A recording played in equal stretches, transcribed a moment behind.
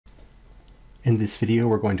In this video,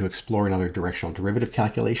 we're going to explore another directional derivative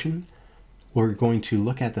calculation. We're going to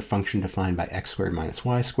look at the function defined by x squared minus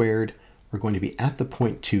y squared. We're going to be at the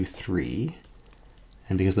point 2, 3.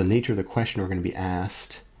 And because of the nature of the question we're going to be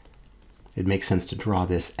asked, it makes sense to draw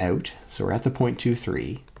this out. So we're at the point 2,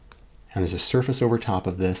 3. And there's a surface over top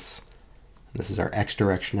of this. This is our x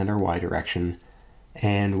direction and our y direction.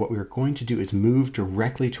 And what we're going to do is move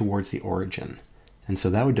directly towards the origin. And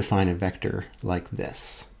so that would define a vector like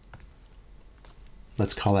this.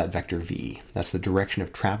 Let's call that vector v. That's the direction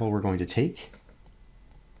of travel we're going to take.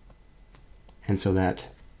 And so that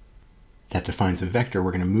defines a vector.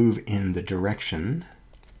 We're going to move in the direction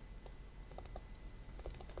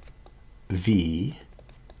v,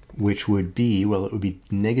 which would be, well, it would be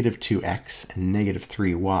negative 2x and negative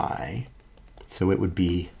 3y. So it would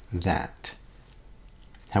be that.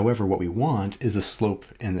 However, what we want is a slope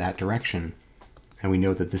in that direction. And we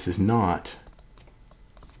know that this is not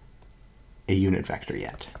a unit vector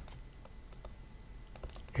yet.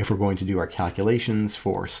 If we're going to do our calculations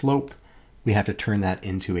for slope, we have to turn that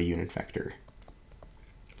into a unit vector.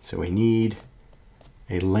 So we need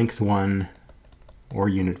a length 1 or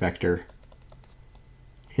unit vector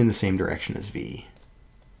in the same direction as v.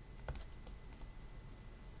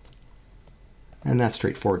 And that's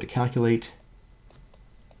straightforward to calculate.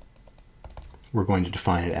 We're going to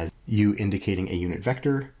define it as u indicating a unit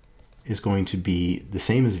vector is going to be the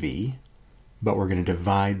same as v, but we're going to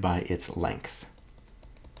divide by its length.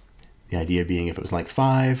 The idea being if it was length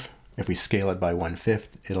 5, if we scale it by 1/5,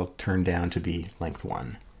 it'll turn down to be length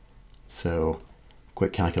 1. So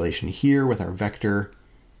quick calculation here with our vector.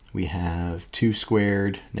 We have 2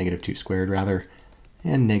 squared, negative 2 squared rather,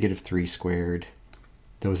 and negative 3 squared.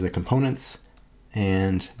 Those are the components,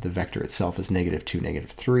 and the vector itself is negative 2,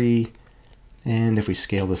 negative 3. And if we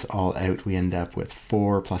scale this all out, we end up with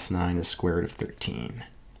 4 plus 9 is square root of 13.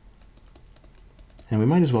 And we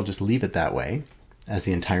might as well just leave it that way as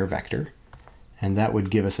the entire vector. And that would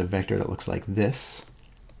give us a vector that looks like this.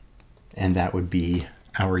 And that would be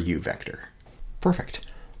our u vector. Perfect.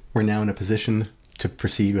 We're now in a position to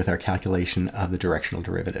proceed with our calculation of the directional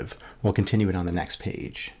derivative. We'll continue it on the next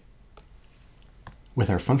page. With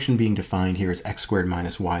our function being defined here as x squared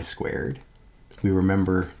minus y squared, we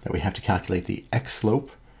remember that we have to calculate the x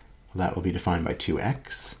slope. Well, that will be defined by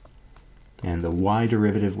 2x. And the y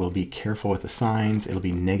derivative will be careful with the signs. It'll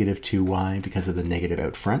be negative 2y because of the negative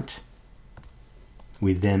out front.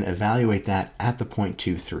 We then evaluate that at the point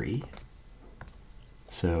 2, 3.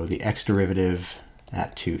 So the x derivative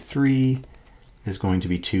at 2, 3 is going to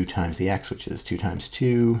be 2 times the x, which is 2 times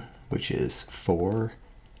 2, which is 4.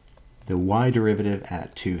 The y derivative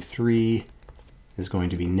at 2, 3 is going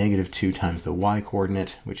to be negative 2 times the y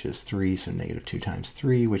coordinate, which is 3, so negative 2 times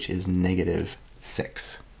 3, which is negative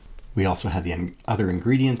 6. We also have the other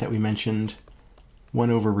ingredient that we mentioned, 1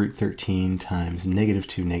 over root 13 times negative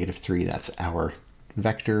 2, negative 3. That's our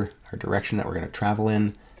vector, our direction that we're going to travel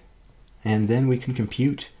in. And then we can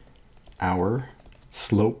compute our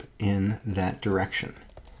slope in that direction.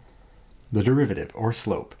 The derivative, or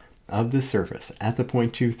slope, of this surface at the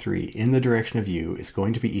point 2, 3 in the direction of u is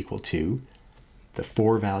going to be equal to the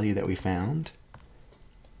 4 value that we found.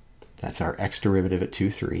 That's our x derivative at 2,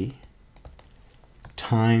 3.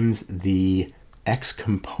 Times the x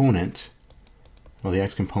component, well, the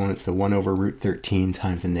x component's the 1 over root 13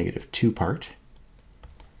 times the negative 2 part,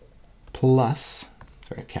 plus,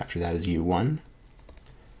 sorry, I capture that as u1,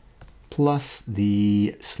 plus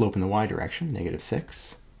the slope in the y direction, negative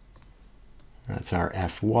 6. That's our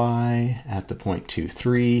fy at the point 2,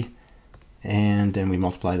 3, and then we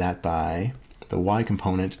multiply that by the y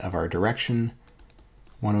component of our direction,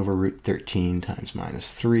 1 over root 13 times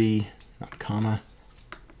minus 3, not comma,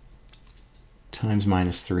 times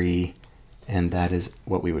minus 3, and that is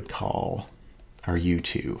what we would call our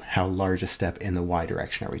u2. How large a step in the y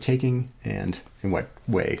direction are we taking, and in what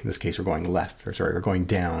way? In this case, we're going left, or sorry, we're going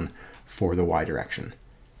down for the y direction.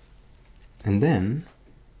 And then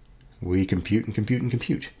we compute and compute and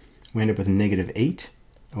compute. We end up with negative 8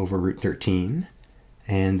 over root 13,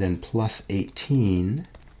 and then plus 18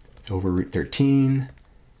 over root 13.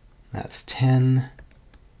 That's 10.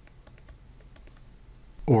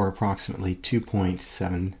 Or approximately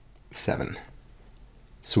 2.77.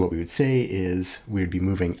 So what we would say is we would be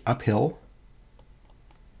moving uphill.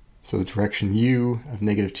 So the direction u of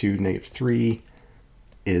negative 2, negative 3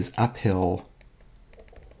 is uphill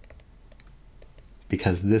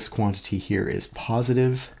because this quantity here is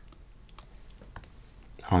positive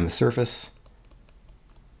on the surface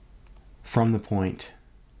from the point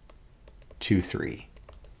 2, 3.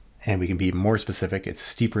 And we can be more specific. It's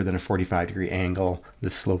steeper than a 45-degree angle.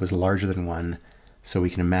 The slope is larger than 1. So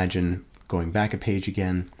we can imagine going back a page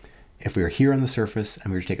again, if we were here on the surface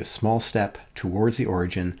and we were to take a small step towards the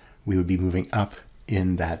origin, we would be moving up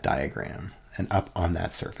in that diagram and up on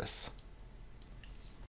that surface.